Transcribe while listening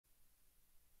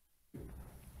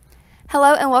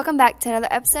Hello and welcome back to another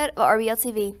episode of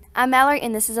RBLtv. I'm Mallory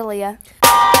and this is Aaliyah.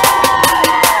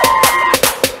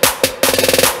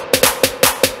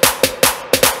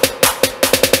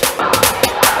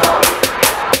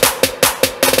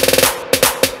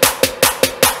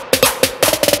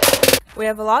 We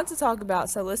have a lot to talk about,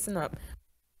 so listen up.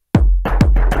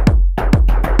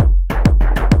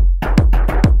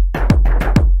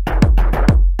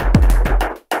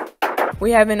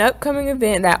 We have an upcoming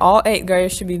event that all 8th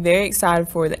graders should be very excited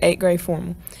for, the 8th grade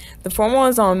formal. The formal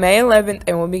is on May 11th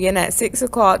and will begin at 6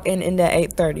 o'clock and end at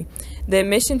 8:30. The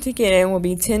admission to get in will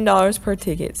be $10 per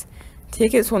ticket.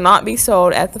 Tickets will not be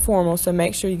sold at the formal, so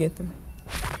make sure you get them.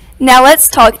 Now let's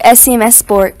talk SCMS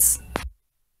sports.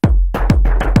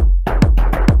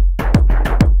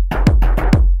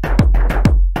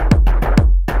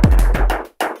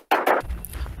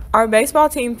 Our baseball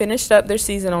team finished up their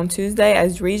season on Tuesday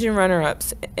as region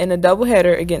runner-ups in a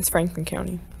doubleheader against Franklin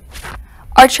County.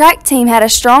 Our track team had a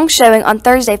strong showing on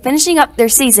Thursday, finishing up their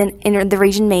season in the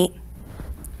region meet.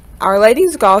 Our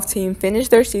ladies golf team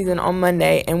finished their season on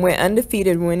Monday and went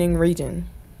undefeated, winning region.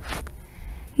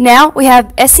 Now we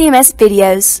have SCMS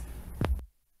videos.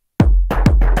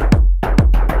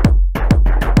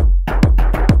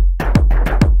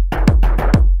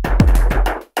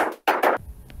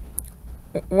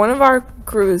 One of our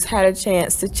crews had a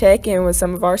chance to check in with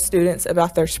some of our students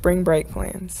about their spring break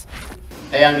plans.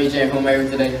 Hey, I'm EJ. Who am I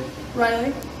with today?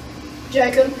 Riley.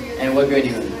 Jacob. And what grade are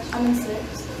you in? I'm in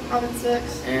 6. I'm in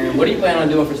 6. And what are you planning on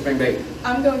doing for spring break?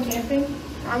 I'm going camping.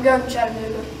 I'm going to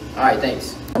Chattanooga. Alright,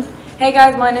 thanks. Hey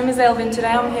guys, my name is Elvin.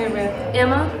 Today I'm here with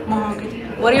Emma, Mahogany.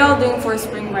 What are y'all doing for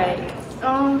spring break?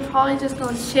 Probably just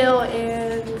going to chill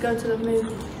and go to the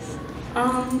movies.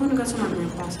 I'm gonna go to my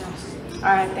grandpa's house.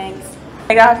 Alright, thanks.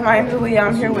 Hey guys, my name is Aaliyah.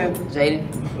 I'm here with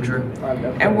Jaden. Drew.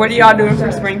 And what are y'all doing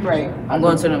for spring break? I'm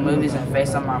going to the movies and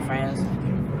FaceTime my friends.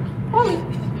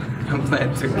 I'm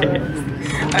playing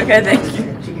 2K. Okay,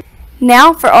 thank you.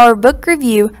 Now for our book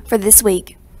review for this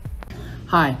week.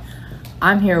 Hi,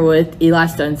 I'm here with Eli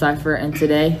Stonecipher, and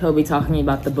today he'll be talking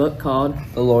about the book called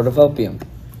The Lord of Opium.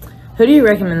 Who do you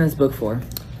recommend this book for?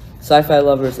 Sci-fi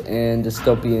lovers and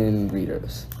dystopian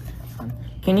readers.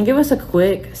 Can you give us a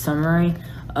quick summary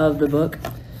of the book?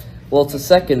 Well, it's the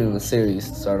second in the series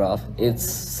to start off. It's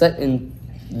set in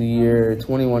the year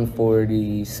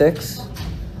 2146.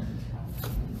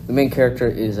 The main character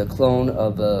is a clone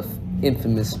of a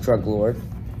infamous drug lord.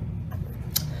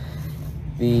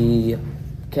 The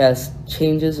cast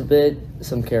changes a bit.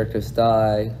 Some characters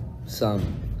die, some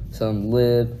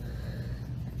live.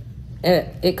 And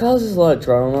it causes a lot of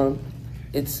drama.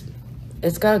 It's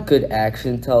got a good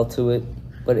action tell to it,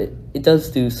 but it does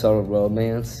do subtle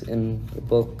romance in the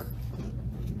book.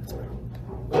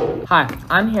 Hi,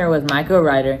 I'm here with Michael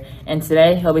Ryder, and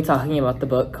today he'll be talking about the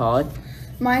book called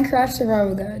Minecraft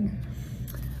Survival Guide.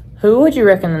 Who would you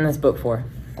recommend this book for?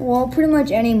 Well, pretty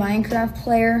much any Minecraft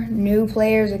player, new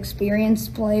players,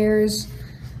 experienced players,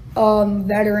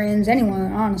 veterans,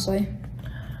 anyone, honestly.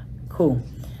 Cool.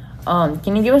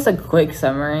 Can you give us a quick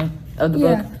summary of the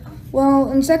book?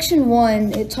 Well, in section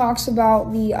 1, it talks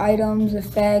about the items,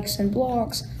 effects, and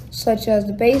blocks, such as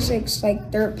the basics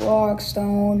like dirt blocks,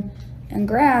 stone, and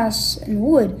grass, and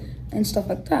wood, and stuff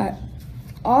like that.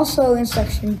 Also, in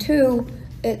section 2,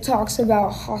 it talks about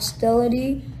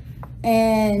hostility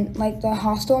and like the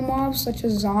hostile mobs, such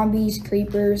as zombies,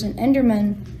 creepers, and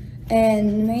endermen. And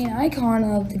the main icon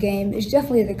of the game is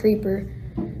definitely the creeper.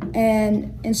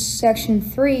 And in section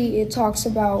 3, it talks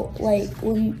about like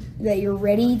that you're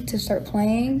ready to start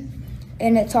playing,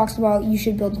 and it talks about you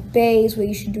should build a base, what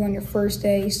you should do on your first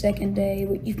day, second day,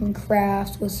 what you can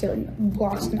craft with certain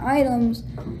blocks and items.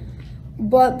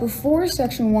 But before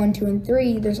section 1, 2, and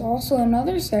 3, there's also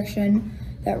another section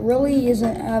that really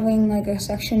isn't having like a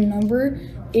section number.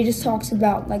 It just talks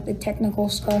about like the technical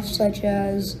stuff, such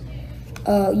as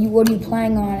what are you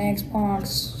playing on Xbox,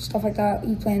 stuff like that.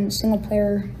 You playing single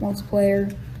player,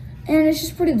 multiplayer, and it's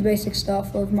just pretty basic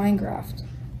stuff of Minecraft.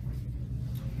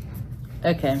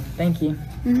 Okay, thank you.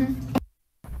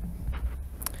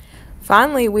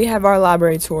 Finally, we have our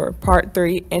library tour, part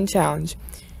 3, and challenge.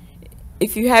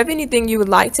 If you have anything you would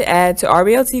like to add to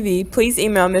RBLtv, please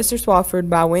email Mr. Swafford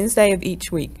by Wednesday of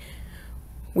each week.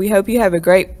 We hope you have a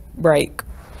great break.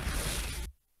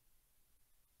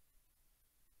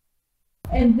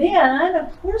 And then,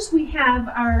 of course, we have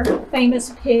our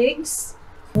famous pigs,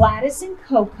 Gladys and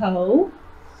Coco,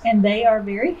 and they are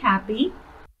very happy.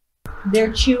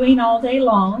 They're chewing all day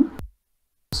long.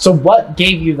 So what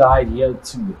gave you the idea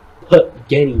to put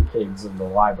guinea pigs in the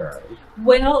library?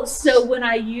 Well, so when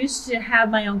I used to have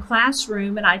my own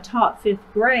classroom and I taught 5th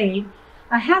grade,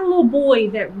 I had a little boy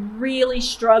that really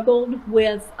struggled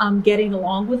with getting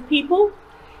along with people,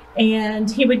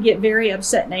 and he would get very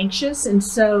upset and anxious. And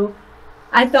so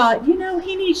I thought, you know,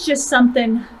 he needs just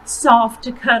something soft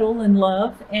to cuddle and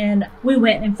love. And we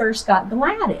went and first got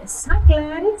Gladys. Hi,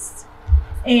 Gladys.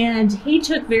 And he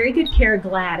took very good care of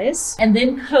Gladys. And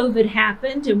then COVID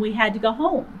happened and we had to go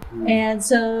home. And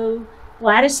so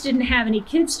Gladys didn't have any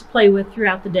kids to play with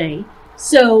throughout the day.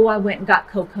 So I went and got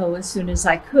Coco as soon as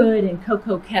I could, and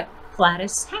Coco kept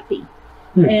Gladys happy.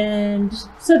 And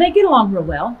so they get along real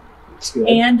well.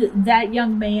 And that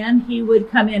young man, he would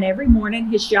come in every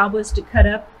morning. His job was to cut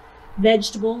up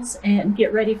vegetables and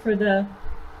get ready for the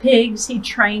pigs. He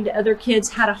trained other kids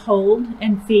how to hold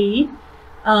and feed.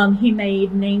 He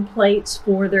made nameplates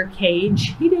for their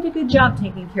cage. He did a good job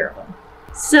taking care of them.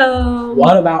 So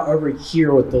what about over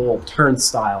here with the little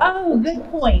turnstile? Oh, good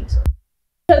point.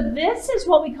 So this is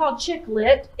what we call chick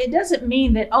lit. It doesn't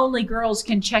mean that only girls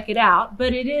can check it out,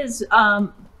 but it is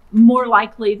more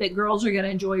likely that girls are going to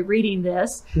enjoy reading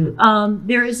this.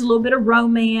 There is a little bit of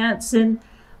romance and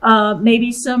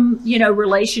maybe some, you know,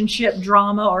 relationship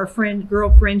drama or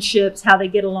girl friendships, how they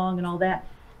get along and all that.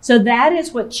 So that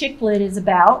is what chick lit is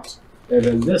about. And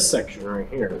then this section right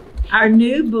here. Our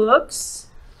new books,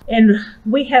 and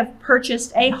we have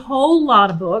purchased a whole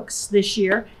lot of books this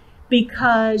year,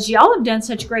 because y'all have done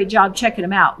such a great job checking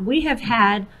them out. We have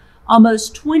had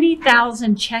almost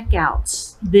 20,000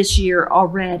 checkouts this year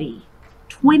already.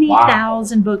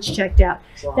 20,000 books checked out.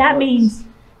 That means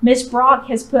Miss Brock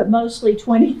has put mostly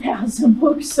 20,000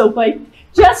 books away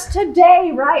just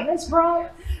today, right, Miss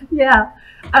Brock? Yeah.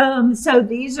 So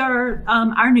these are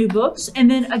our new books. And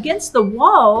then against the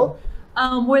wall,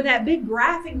 where that big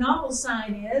graphic novel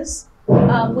sign is,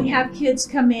 we have kids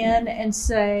come in and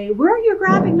say, "Where are your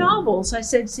graphic novels?" I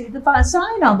said, "See the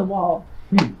sign on the wall."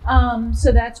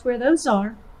 So that's where those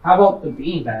are. How about the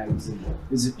bean bags?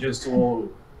 Is it just a little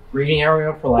reading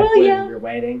area for like when you're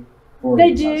waiting?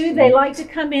 They do. They like to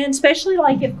come in, especially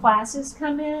like if classes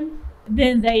come in,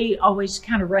 then they always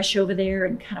kind of rush over there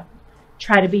and kind of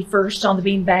try to be first on the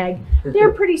bean bag.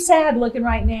 They're pretty sad looking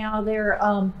right now. They're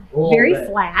very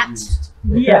flat.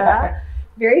 Yeah.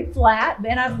 Very flat.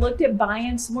 And I've looked at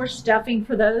buying some more stuffing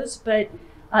for those, but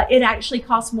it actually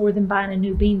costs more than buying a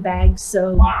new bean bag.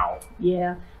 So,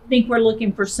 yeah, I think we're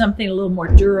looking for something a little more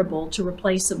durable to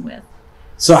replace them with.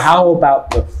 So how about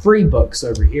the free books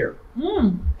over here?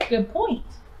 Good point.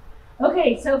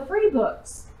 Okay, so free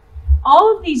books.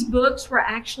 All of these books were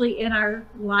actually in our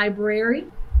library.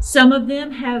 Some of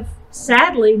them have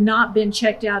sadly not been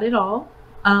checked out at all.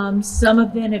 Some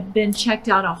of them have been checked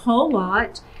out a whole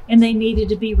lot, and they needed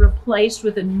to be replaced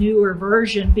with a newer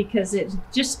version because it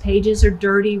just pages are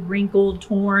dirty, wrinkled,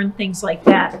 torn, things like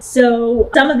that. So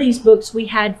some of these books we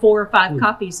had 4 or 5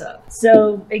 copies of.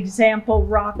 So example,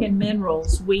 Rock and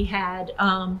Minerals, we had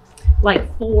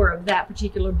like 4 of that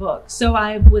particular book. So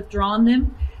I've withdrawn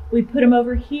them. We put them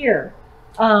over here.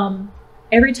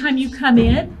 Every time you come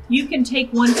in, you can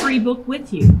take 1 free book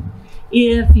with you.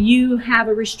 If you have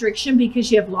a restriction because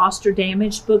you have lost or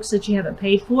damaged books that you haven't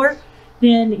paid for,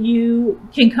 then you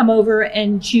can come over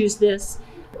and choose this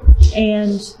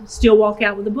and still walk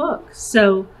out with a book.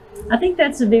 So I think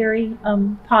that's a very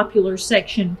popular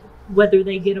section, whether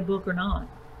they get a book or not.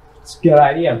 It's a good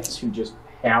idea to just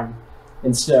have,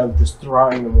 instead of just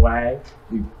throwing them away,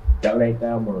 you donate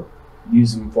them or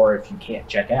use them for if you can't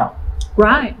check out.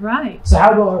 Right, right. So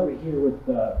how about over here with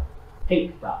the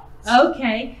pink dots?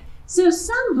 Okay. So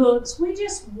some books, we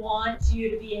just want you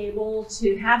to be able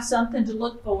to have something to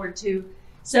look forward to.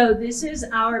 So this is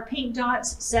our Pink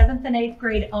Dots 7th and 8th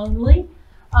grade only.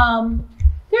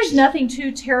 There's nothing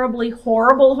too terribly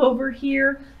horrible over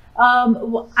here.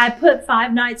 I put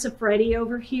Five Nights at Freddy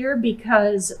over here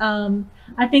because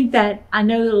I think that I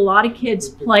know that a lot of kids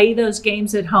play those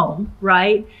games at home,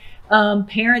 right?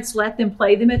 Parents let them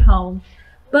play them at home.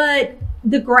 But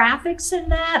the graphics in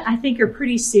that I think are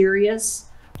pretty serious.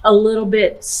 A little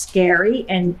bit scary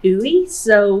and ooey,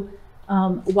 so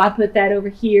why put that over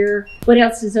here? What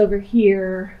else is over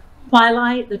here?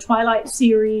 Twilight, the Twilight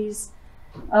series.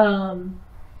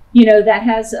 You know, that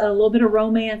has a little bit of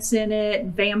romance in it,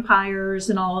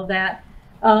 vampires and all of that.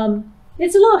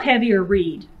 It's a little heavier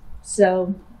read,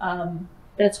 so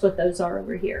that's what those are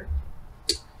over here.